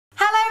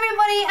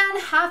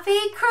and happy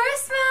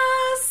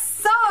Christmas!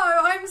 So,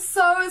 I'm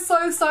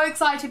so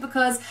excited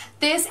because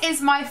this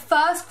is my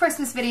first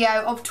Christmas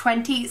video of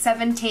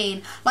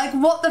 2017. Like,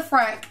 what the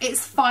frick?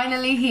 It's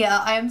finally here.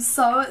 I am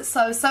so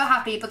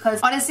happy because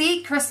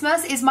honestly,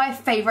 Christmas is my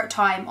favourite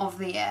time of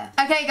the year.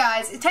 Okay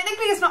guys,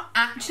 technically it's not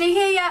actually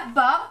here yet,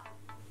 but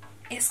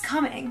it's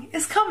coming.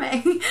 It's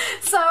coming.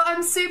 So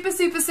I'm super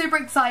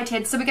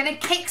excited. So we're going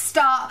to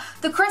kickstart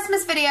the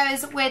Christmas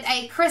videos with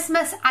a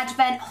Christmas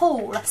advent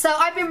haul. So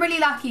I've been really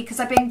lucky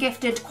because I've been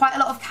gifted quite a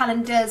lot of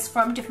calendars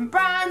from different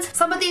brands.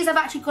 Some of these I've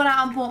actually gone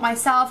out and bought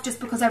myself just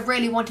because I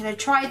really wanted to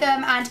try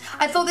them, and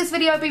I thought this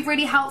video would be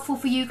really helpful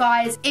for you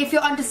guys if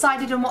you're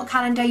undecided on what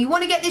calendar you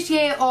want to get this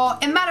year, or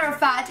in matter of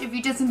fact if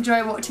you just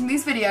enjoy watching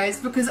these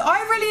videos, because I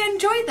really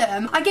enjoy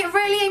them. I get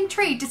really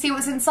intrigued to see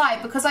what's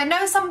inside because I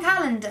know some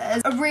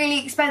calendars are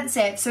really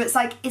expensive, so it's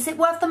like, is it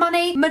worth the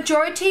money?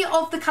 Majority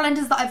of the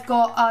calendars that I've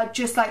got are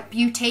just like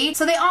beauty,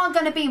 so they are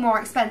going to be more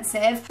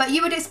expensive, but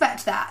you would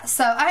expect that.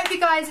 So I hope you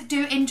guys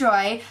do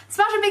enjoy.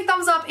 Smash a big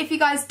thumbs up if you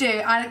guys do.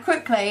 And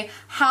quickly,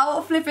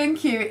 how flipping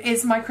cute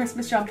is my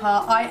Christmas jumper?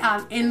 I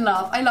am in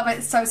love. I love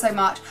it so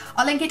much.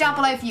 I'll link it down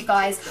below for you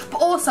guys,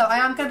 but also I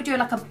am going to be doing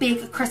like a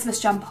big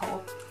Christmas jumper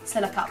haul, so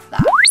look out for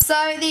that.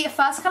 So the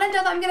first calendar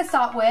that I'm going to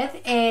start with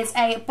is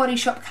a Body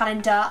Shop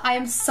calendar. I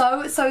am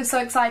so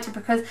excited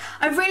because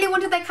I really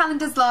wanted their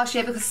calendars last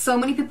year because so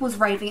many people was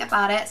raving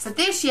about it. So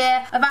this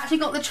year I've actually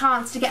got the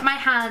chance to get my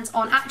hands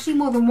on actually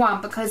more than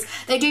one, because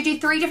they do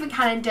 3 different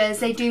calendars.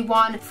 They do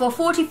one for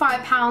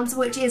 £45,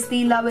 which is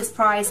the lowest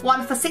price,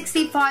 one for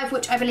 £65,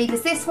 which I believe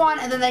is this one,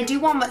 and then they do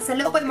one that's a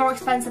little bit more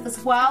expensive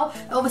as well.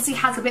 It obviously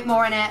has a bit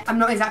more in it. I'm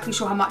not exactly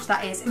sure how much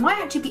that is. It might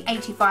actually be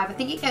 85. I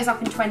think it goes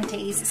up in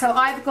 20s. So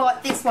I've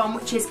got this one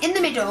which is in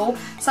the middle,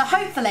 so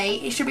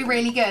hopefully it should be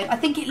really good. I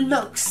think it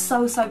looks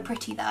so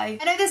pretty though. I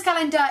know this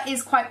calendar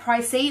is quite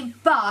pricey,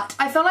 but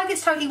I feel like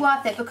it's totally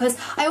worth it because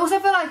I also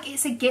feel like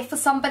it's a gift for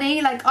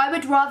somebody. Like, I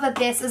would rather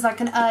this as like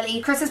an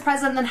early Christmas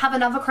present than have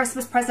another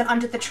Christmas present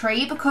under the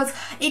tree, because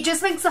it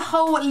just makes the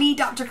whole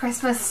lead up to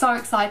Christmas so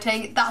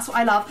exciting. That's what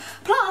I love.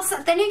 Plus,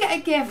 then you get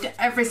a gift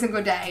every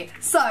single day.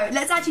 So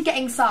let's actually get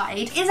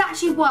inside. It's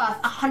actually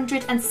worth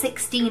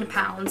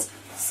 £116.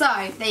 So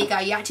there you go,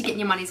 you're actually getting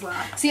your money's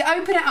worth. So you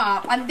open it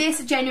up, and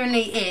this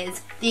genuinely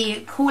is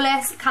the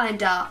coolest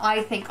calendar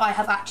I think I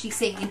have actually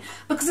seen,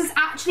 because it's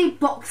actually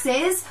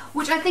boxes,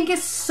 which I think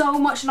is so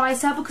much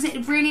nicer because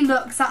it really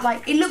looks at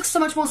like, it looks so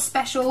much more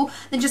special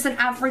than just an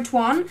average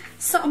one.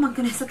 So, oh my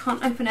goodness, I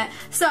can't open it.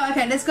 So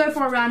okay, let's go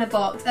for a random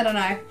box. I don't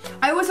know.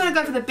 I always want to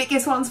go for the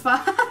biggest ones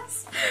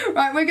first.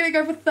 Right, we're going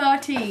to go for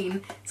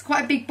 13. It's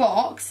quite a big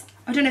box.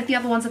 I don't know if the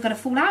other ones are going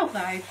to fall out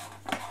though.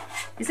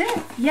 Is it?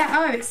 Yeah,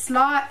 oh, it's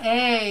like,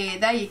 hey,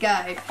 there you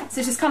go. So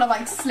it's just kind of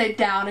like slid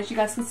down, as you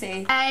guys can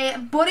see. A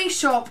Body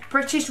Shop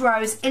British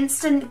Rose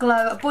Instant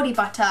Glow Body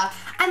Butter.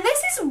 And this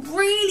is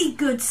really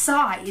good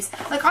size.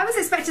 Like, I was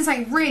expecting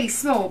something really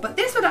small, but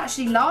this would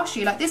actually last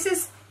you. Like, this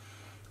is,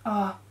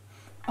 oh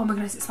my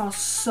goodness, it smells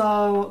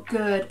so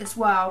good as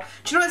well.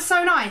 Do you know what's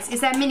so nice? Is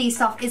their mini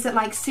stuff isn't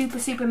like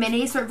super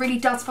mini, so it really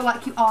does feel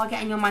like you are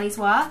getting your money's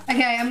worth.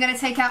 Okay, I'm going to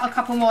take out a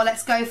couple more.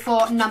 Let's go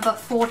for number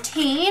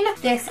 14.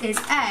 This is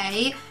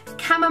a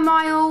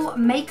chamomile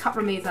makeup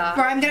remover.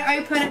 Right, I'm going to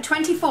open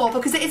 24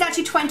 because it is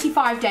actually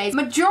 25 days.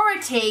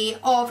 Majority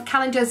of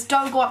calendars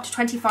don't go up to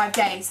 25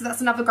 days, so that's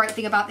another great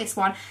thing about this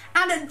one.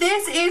 And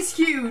this is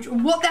huge.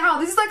 What the hell?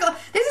 This is like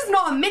this is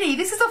not a mini,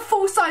 this is a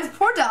full-size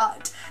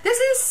product. This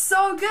is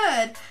so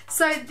good.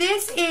 So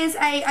this is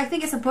I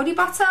think it's a body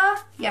butter.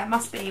 Yeah, it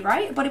must be,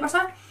 right? A body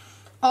butter.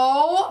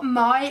 Oh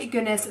my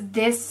goodness,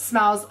 this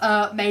smells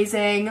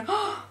amazing.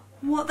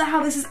 What the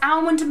hell? This is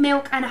almond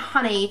milk and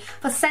honey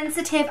for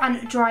sensitive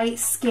and dry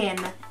skin.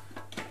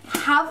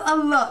 Have a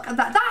look at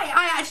that. That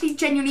I actually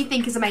genuinely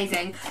think is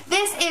amazing.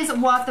 This is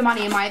worth the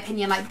money in my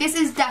opinion. Like, this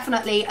is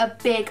definitely a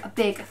big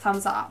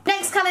thumbs up.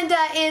 Next calendar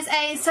is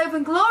a Soap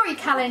and Glory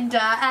calendar,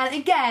 and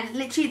again,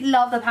 literally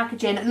love the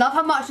packaging. Love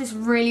how much this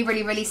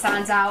really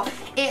stands out.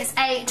 It's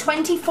a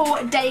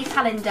 24-day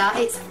calendar.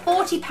 It's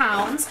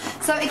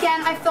 £40. So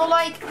again, I feel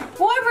like,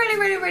 well,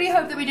 I really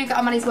hope that we do get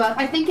our money's worth.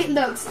 I think it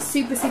looks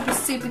super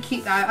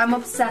cute though. I'm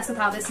obsessed with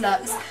how this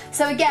looks.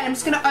 So again, I'm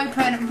just going to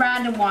open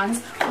random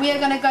ones. We are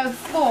going to go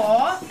for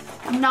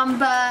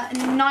number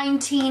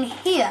 19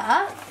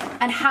 here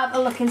and have a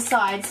look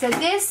inside. So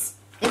this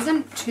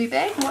isn't too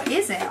big. What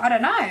is it? I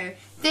don't know.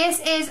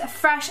 This is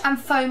Fresh and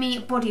Foamy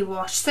Body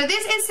Wash. So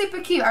this is super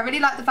cute. I really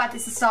like the fact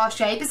it's a star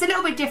shape. It's a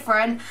little bit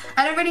different.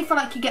 I don't really feel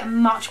like you get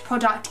much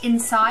product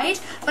inside.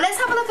 But let's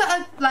have a look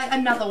at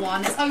another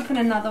one. Let's open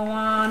another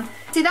one.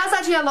 See, that's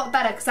actually a lot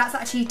better because that's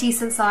actually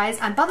decent size.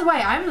 And by the way,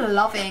 I'm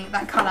loving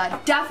that colour.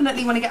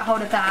 Definitely want to get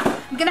hold of that.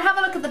 I'm going to have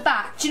a look at the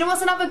back. Do you know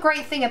what's another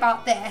great thing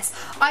about this?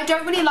 I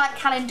don't really like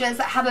calendars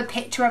that have a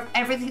picture of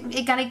everything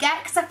you're going to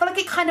get because I feel like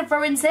it kind of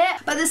ruins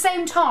it. But at the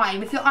same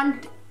time, if you're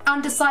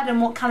undecided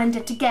on what calendar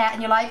to get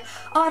and you're like,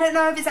 oh, I don't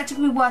know if it's actually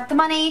going to be worth the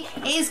money,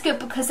 it is good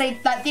because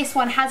this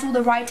one has all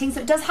the writing,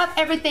 so it does have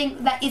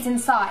everything that is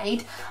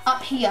inside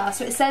up here.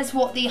 So it says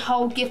what the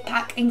whole gift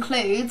pack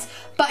includes,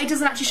 but it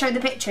doesn't actually show the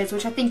pictures,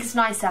 which I think is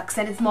nicer because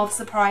then it's more of a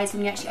surprise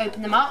when you actually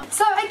open them up.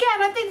 So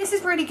again, I think this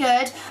is really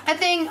good. I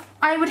think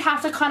I would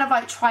have to kind of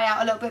like try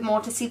out a little bit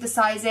more to see the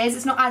sizes.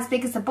 It's not as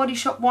big as the Body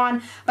Shop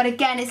one, but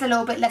again, it's a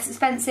little bit less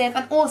expensive,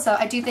 and also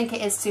I do think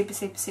it is super,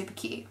 super, super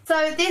cute.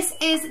 So this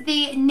is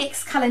the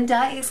NYX calendar.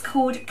 It's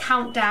called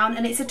Countdown,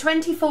 and it's a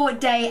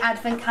 24-day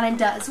advent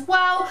calendar as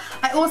well.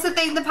 I also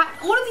think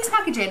all of these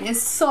packaging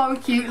is so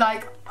cute.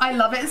 Like, I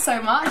love it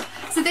so much.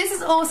 So this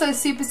is also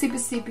super, super,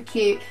 super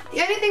cute.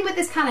 The only thing with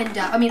this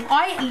calendar, I mean,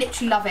 I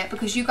literally love it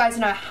because you guys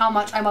know how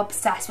much I'm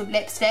obsessed with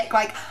lipstick.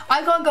 Like,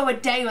 I can't go a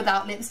day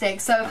without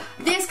lipstick. So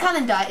this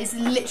calendar is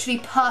literally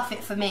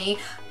perfect for me.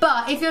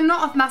 But if you're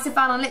not a massive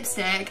fan of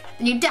lipstick,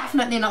 then you're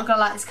definitely not gonna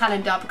like this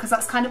calendar because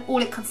that's kind of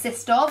all it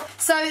consists of.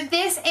 So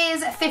this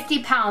is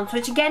 £50,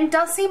 which again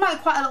does seem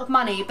like quite a lot of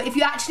money, but if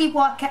you actually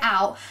work it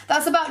out,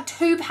 that's about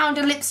 £2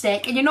 of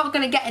lipstick, and you're not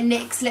gonna get a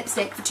NYX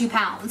lipstick for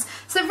 £2.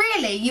 So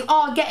really, you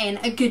are getting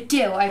a good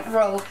deal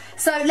overall.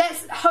 So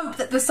let's hope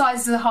that the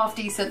sizes are half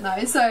decent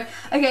though. So,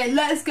 okay,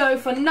 let's go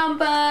for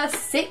number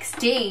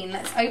 16.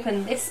 Let's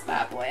open this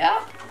bad boy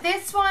up.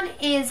 This one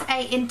is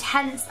a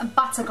Intense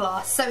Butter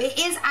Gloss. So it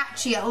is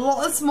actually a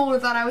lot smaller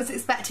than I was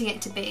expecting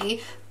it to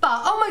be.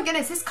 But, oh my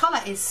goodness, this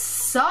colour is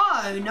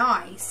so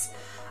nice.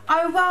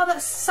 Oh wow,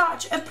 that's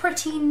such a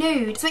pretty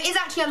nude. So it is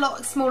actually a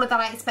lot smaller than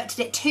I expected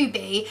it to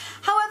be.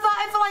 However,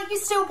 I feel like you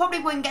still probably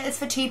wouldn't get this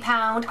for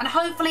 £2, and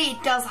hopefully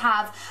it does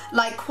have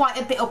like quite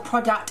a bit of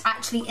product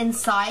actually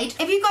inside.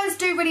 If you guys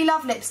do really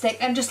love lipstick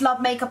and just love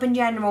makeup in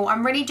general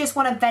and really just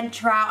want to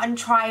venture out and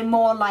try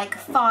more like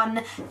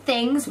fun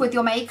things with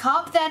your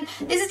makeup, then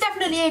this is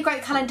definitely a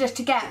great calendar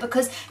to get,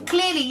 because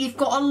clearly you've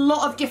got a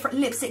lot of different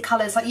lipstick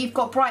colours. Like, you've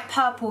got bright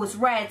purples,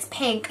 reds,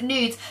 pink,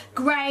 nudes,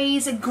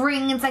 greys,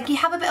 greens, like you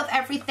have a bit of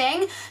everything.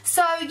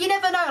 So you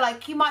never know,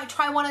 like you might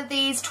try one of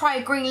these, try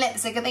a green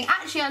lipstick and think,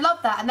 actually I love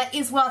that, and that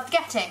is worth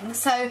getting.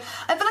 So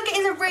I feel like it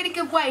is a really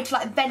good way to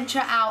like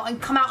venture out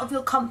and come out of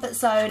your comfort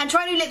zone and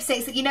try new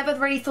lipsticks that you never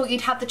really thought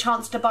you'd have the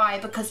chance to buy,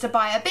 because to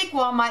buy a big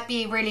one might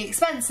be really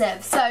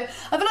expensive. So I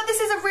feel like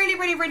this is a really,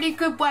 really, really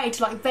good way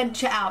to like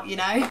venture out, you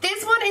know.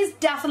 This one is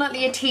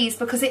definitely a tease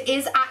because it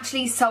is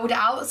actually sold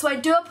out, so I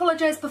do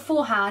apologise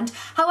beforehand.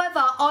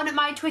 However, on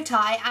my Twitter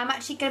I am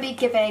actually going to be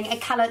giving a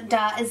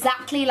calendar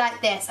exactly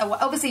like this.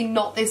 Obviously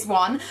not this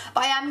one,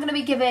 but I am going to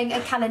be giving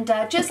a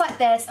calendar just like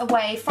this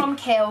away from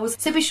Kiehl's,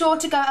 so be sure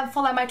to go and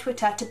follow my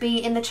Twitter to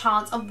be in the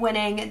chance of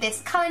winning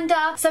this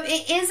calendar. So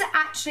it is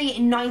actually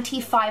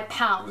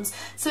 £95,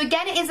 so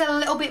again it is a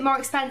little bit more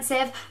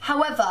expensive.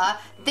 However,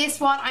 this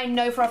one I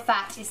know for a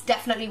fact is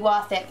definitely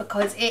worth it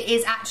because it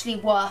is actually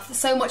worth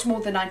so much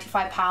more than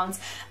 £95,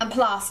 and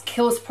plus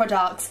Kiehl's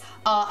products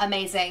are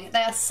amazing.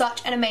 They are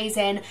such an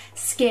amazing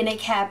skin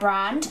care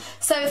brand.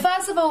 So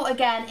first of all,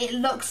 again, it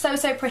looks so,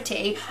 so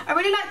pretty. I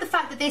really like the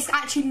fact that this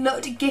actually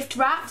looked gift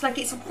wrapped. Like,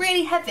 it's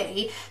really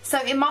heavy, so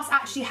it must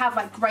actually have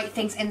like great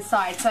things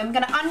inside. So I'm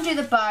going to undo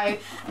the bow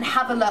and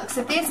have a look.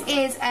 So this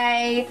is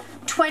a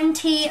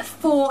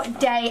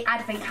 24-day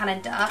advent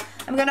calendar.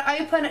 I'm going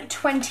to open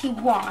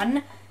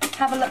 21.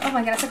 Have a look. Oh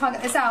my goodness, I can't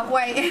get this out.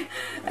 Wait.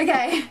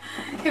 Okay,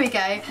 here we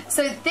go.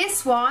 So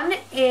this one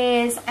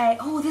is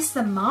oh, this is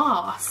a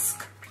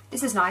mask.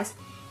 This is nice.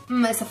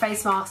 It's a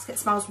face mask. It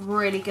smells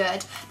really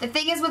good. The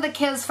thing is with the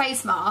Kiehl's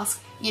face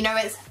mask, you know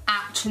it's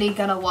actually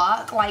gonna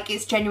work. Like,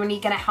 it's genuinely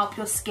gonna help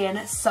your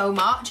skin so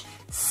much.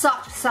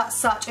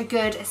 Such a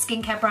good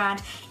skincare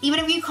brand. Even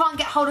if you can't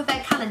get hold of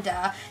their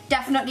calendar,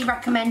 definitely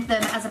recommend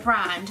them as a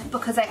brand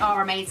because they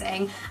are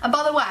amazing. And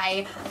by the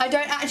way, I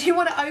don't actually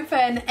want to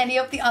open any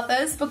of the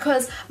others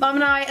because Mum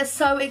and I are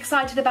so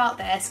excited about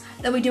this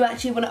that we do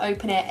actually want to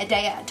open it a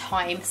day at a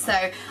time. So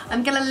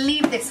I'm gonna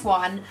leave this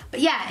one. But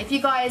yeah, if you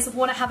guys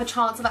want to have a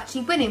chance of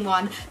actually winning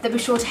one, then be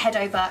sure to head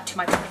over to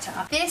my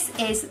Twitter. This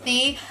is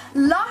the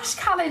Lush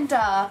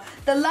calendar.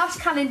 The Lush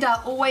calendar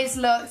always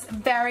looks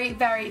very,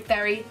 very,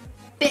 very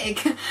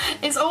big.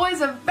 It's always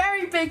a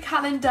very big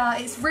calendar.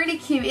 It's really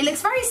cute. It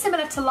looks very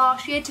similar to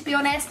last year, to be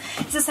honest.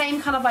 It's the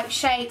same kind of like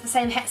shape, the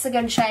same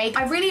hexagon shape.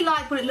 I really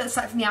like what it looks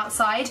like from the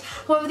outside.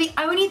 However, the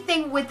only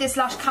thing with this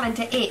Lush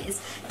calendar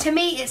is, to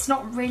me, it's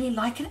not really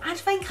like an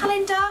advent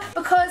calendar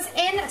because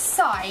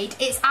inside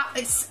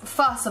it's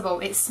first of all,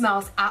 it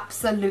smells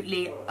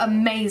absolutely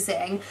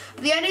amazing.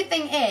 But the only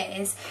thing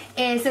is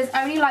there's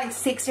only like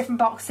 6 different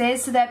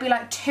boxes, so there'll be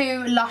like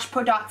 2 Lush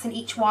products in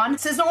each one.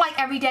 So it's not like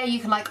every day you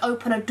can like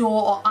open a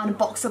door or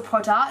unbox a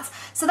product.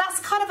 So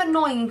that's kind of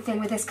annoying thing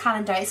with this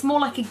calendar. It's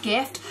more like a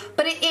gift,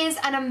 but it is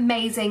an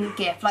amazing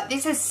gift. Like,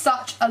 this is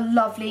such a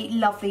lovely,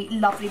 lovely,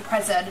 lovely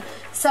present.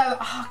 So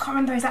I can't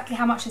remember exactly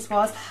how much this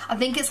was. I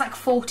think it's like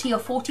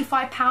 £40 or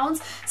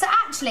 £45. So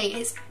actually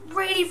it's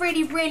really,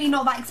 really, really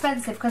not that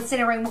expensive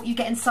considering what you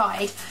get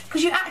inside,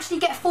 because you actually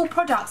get full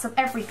products of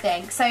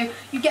everything. So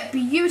you get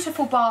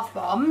beautiful bath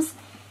bombs.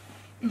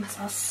 It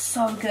smells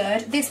so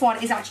good. This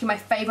one is actually my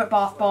favourite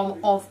bath bomb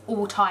of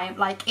all time.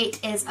 Like,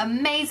 it is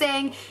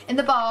amazing. In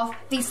the bath,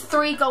 these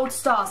 3 gold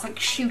stars like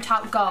shoot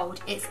out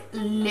gold. It's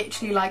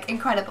literally like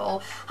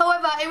incredible.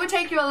 However, it would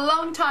take you a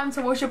long time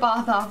to wash your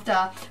bath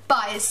after,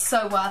 but it's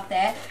so worth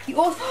it.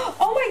 You also,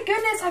 oh my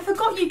goodness, I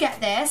forgot you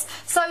get this.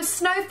 So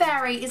Snow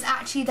Fairy is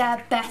actually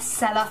their best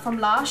seller from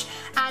Lush,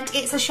 and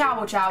it's a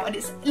shower gel, and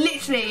it's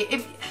literally,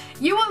 if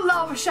you will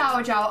love a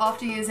shower gel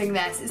after using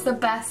this, it's the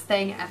best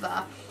thing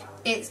ever.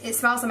 It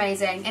smells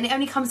amazing, and it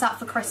only comes out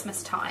for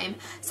Christmas time.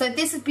 So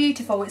this is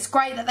beautiful. It's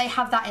great that they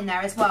have that in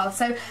there as well.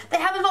 So they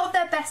have a lot of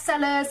their best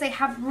sellers. They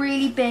have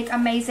really big,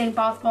 amazing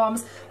bath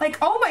bombs. Like,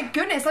 oh my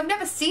goodness, I've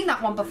never seen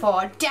that one before.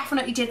 I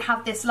definitely didn't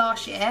have this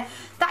last year.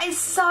 That is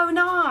so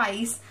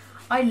nice.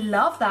 I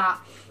love that.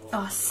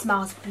 Oh, it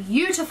smells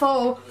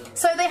beautiful.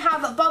 So they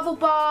have bubble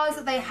bars,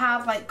 they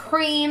have like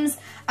creams,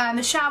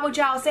 shower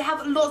gels, they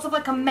have lots of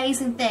like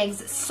amazing things.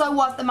 It's so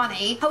worth the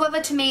money.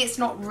 However, to me, it's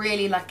not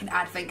really like an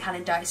advent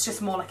calendar, it's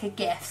just more like a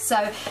gift. So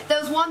there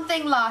was one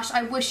thing, Lush,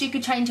 I wish you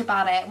could change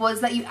about it, was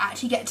that you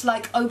actually get to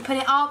like open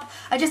it up.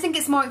 I just think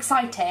it's more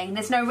exciting.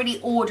 There's no really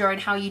order in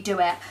how you do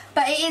it.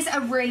 But it is a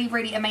really,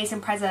 really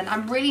amazing present.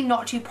 I'm really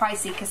not too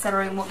pricey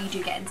considering what you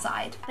do get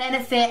inside.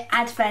 Benefit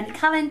Advent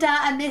Calendar,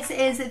 and this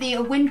is the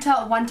Winter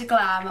Wonder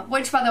Glam,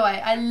 which by the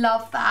way, I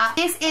love that.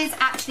 This is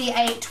actually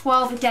a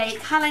 12-day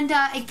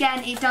calendar.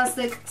 Again, it does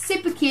look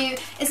super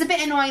cute. It's a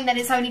bit annoying that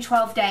it's only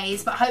 12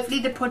 days, but hopefully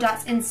the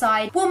products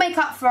inside will make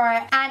up for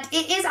it. And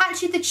it is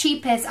actually the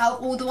cheapest out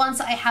of all the ones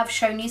that I have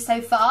shown you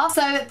so far.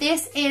 So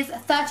this is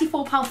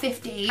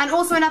 £34.50. And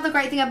also another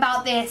great thing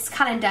about this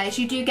calendar is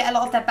you do get a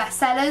lot of their best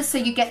sellers. So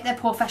you get their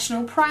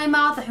Professional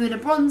Primer, the Huda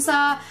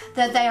Bronzer,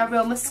 the They Are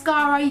Real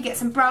Mascara, you get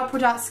some brow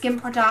products, skin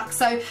products.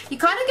 So you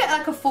kind of get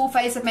like a full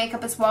face of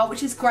makeup as well,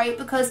 which is great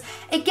because,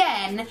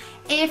 again,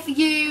 if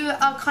you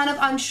are kind of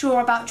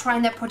unsure about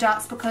trying their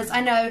products, because I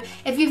know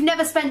if you've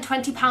never spent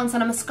 £20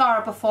 on a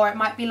mascara before, it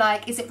might be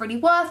like, is it really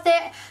worth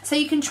it? So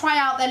you can try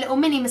out their little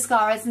mini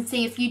mascaras and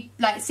see if you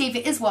see if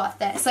it is worth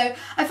it. So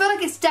I feel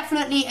like it's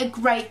definitely a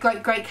great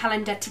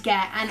calendar to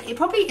get, and it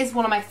probably is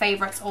one of my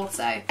favourites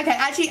also. Okay,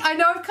 actually, I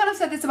know I've kind of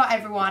said this about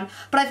everyone,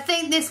 but I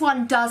think this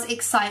one does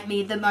excite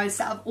me the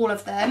most out of all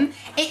of them.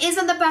 It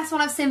isn't the best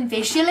one I've seen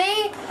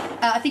visually.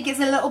 I think it's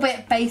a little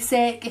bit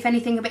basic, if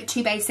anything a bit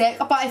too basic,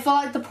 but I feel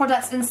like the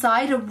products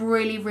inside are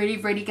really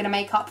going to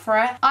make up for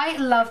it. I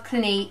love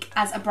Clinique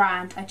as a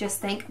brand. I just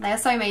think they're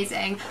so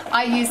amazing.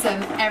 I use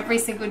them every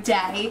single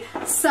day.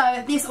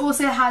 So this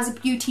also has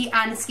beauty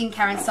and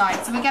skincare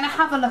inside. So we're going to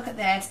have a look at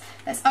this.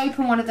 Let's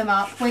open one of them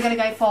up. We're going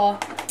to go for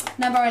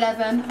number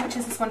 11, which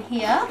is this one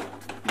here.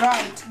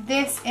 Right,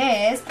 this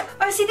is,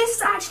 oh, see, this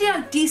is actually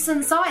a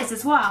decent size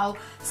as well.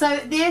 So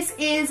this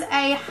is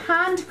a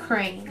hand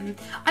cream.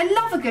 I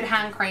love a good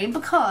hand cream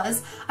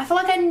because I feel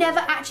like I never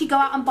actually go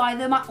out and buy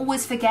them. I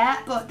always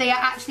forget, but they are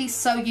actually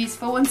so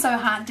useful and so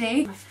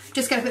handy. I'm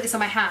just going to put this on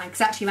my hand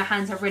because actually my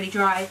hands are really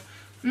dry.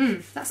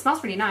 That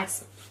smells really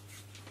nice.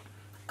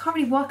 I can't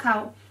really work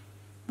out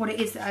what it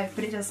is though,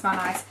 but it does smell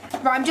nice.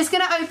 Right, I'm just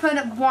going to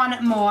open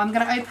one more. I'm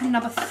going to open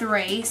number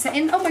 3. So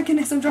oh my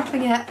goodness, I'm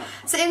dropping it.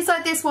 So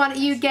inside this one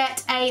you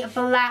get a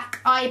black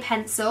eye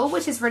pencil,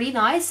 which is really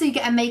nice. So you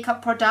get a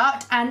makeup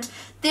product, and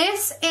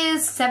this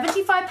is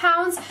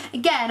 £75.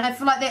 Again, I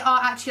feel like they are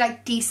actually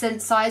like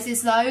decent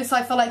sizes though, so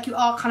I feel like you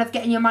are kind of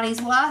getting your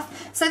money's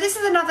worth. So this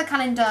is another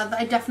calendar that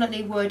I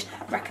definitely would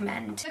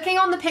recommend. Looking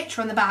on the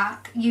picture on the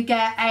back, you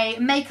get a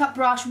makeup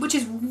brush, which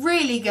is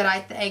really good, I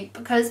think,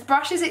 because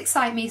brushes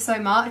excite me so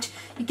much.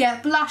 You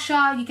get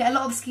blusher, you get a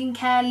lot of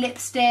skincare,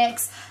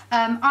 lipsticks,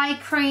 eye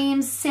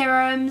creams,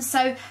 serums,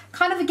 so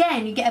kind of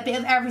again you get a bit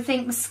of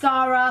everything,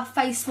 mascara,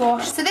 face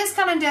wash. So this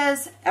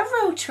calendar's a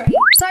real treat.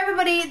 So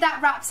everybody, that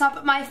wraps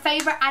up my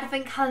favourite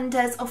advent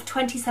calendars of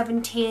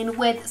 2017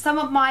 with some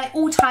of my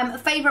all-time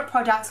favourite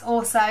products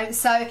also.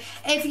 So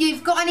if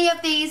you've got any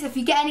of these, if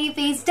you get any of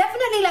these,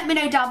 definitely let me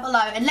know down below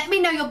and let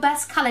me know your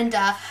best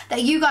calendar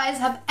that you guys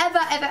have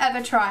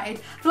ever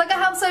tried. I feel like I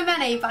have so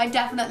many, but I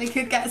definitely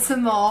could get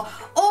some more.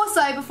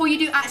 Also, before you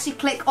do actually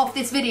click off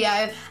this video,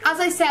 as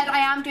I said, I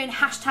am doing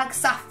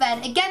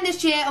 #Saffron again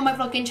this year on my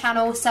vlogging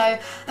channel, so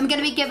I'm going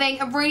to be giving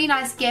a really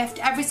nice gift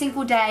every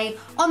single day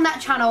on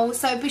that channel,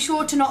 so be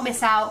sure to not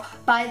miss out.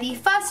 By the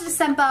 1st of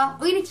December,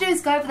 all you need to do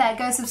is go over there,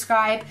 go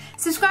subscribe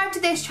to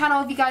this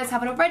channel if you guys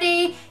haven't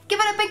already, give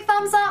it a big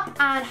thumbs up,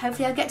 and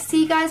hopefully I'll get to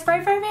see you guys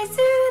very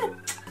soon.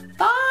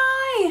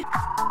 Bye!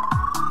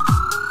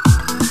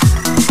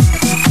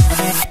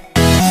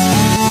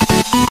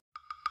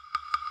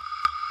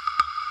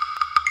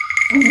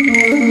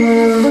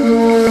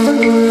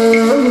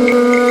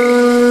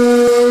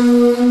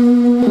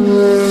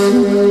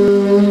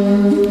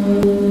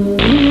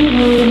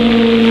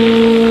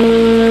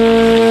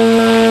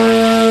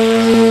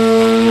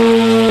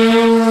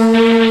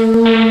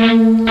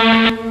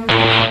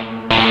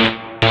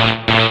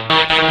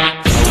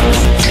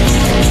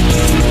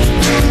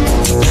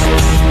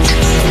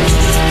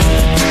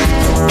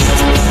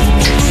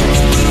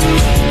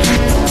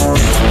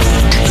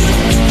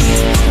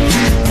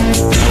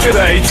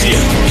 Когда идти,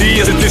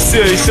 если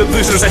еще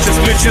дышишь, значит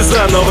включи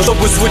заново,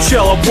 чтобы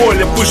звучало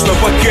больно, пышно,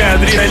 пока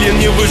адреналин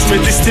не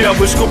выжмет из тебя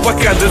вышку,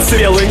 пока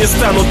децибелы не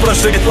станут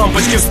прожигать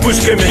лампочки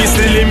вспышками.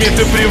 Если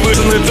лимиты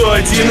превышены, то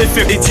один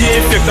эффект, иди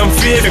эффектом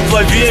фейфект,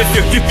 лови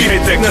эффект,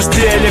 пипи-хай-тек. Наш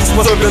диалект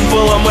способен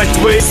поломать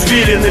твои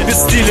извилины,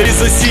 без стиля,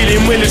 без усилий.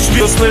 Мы лишь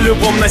вирус на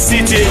любом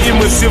носителе, и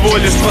мы всего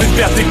лишь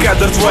 25-й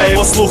кадр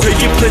твоего слуха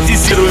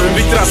гипнотизируем,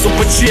 ведь разум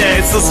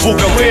подчиняется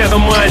звукам, и эта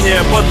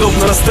мания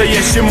подобна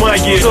настоящей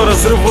магии, что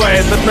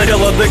разрывает от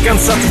начала до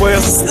конца твое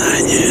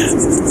сознание.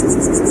 One.